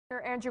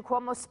Andrew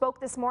Cuomo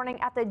spoke this morning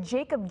at the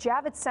Jacob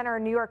Javits Center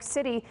in New York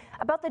City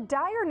about the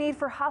dire need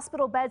for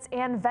hospital beds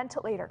and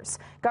ventilators.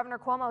 Governor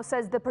Cuomo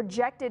says the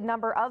projected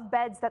number of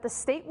beds that the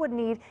state would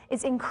need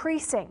is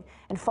increasing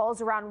and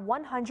falls around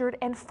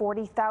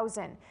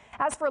 140,000.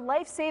 As for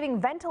life-saving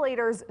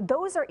ventilators,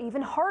 those are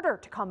even harder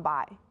to come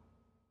by.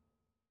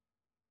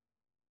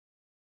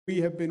 We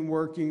have been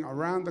working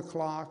around the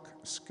clock,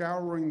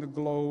 scouring the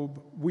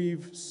globe.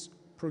 We've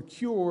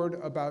procured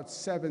about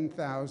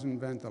 7,000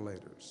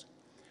 ventilators.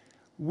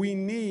 We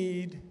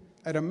need,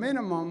 at a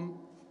minimum,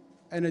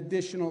 an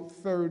additional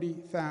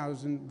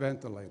 30,000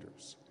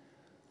 ventilators.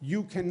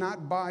 You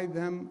cannot buy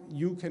them.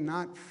 You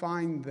cannot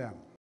find them.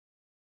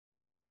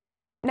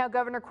 Now,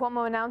 Governor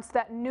Cuomo announced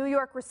that New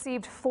York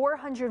received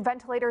 400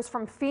 ventilators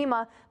from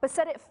FEMA, but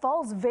said it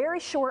falls very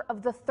short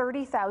of the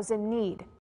 30,000 need.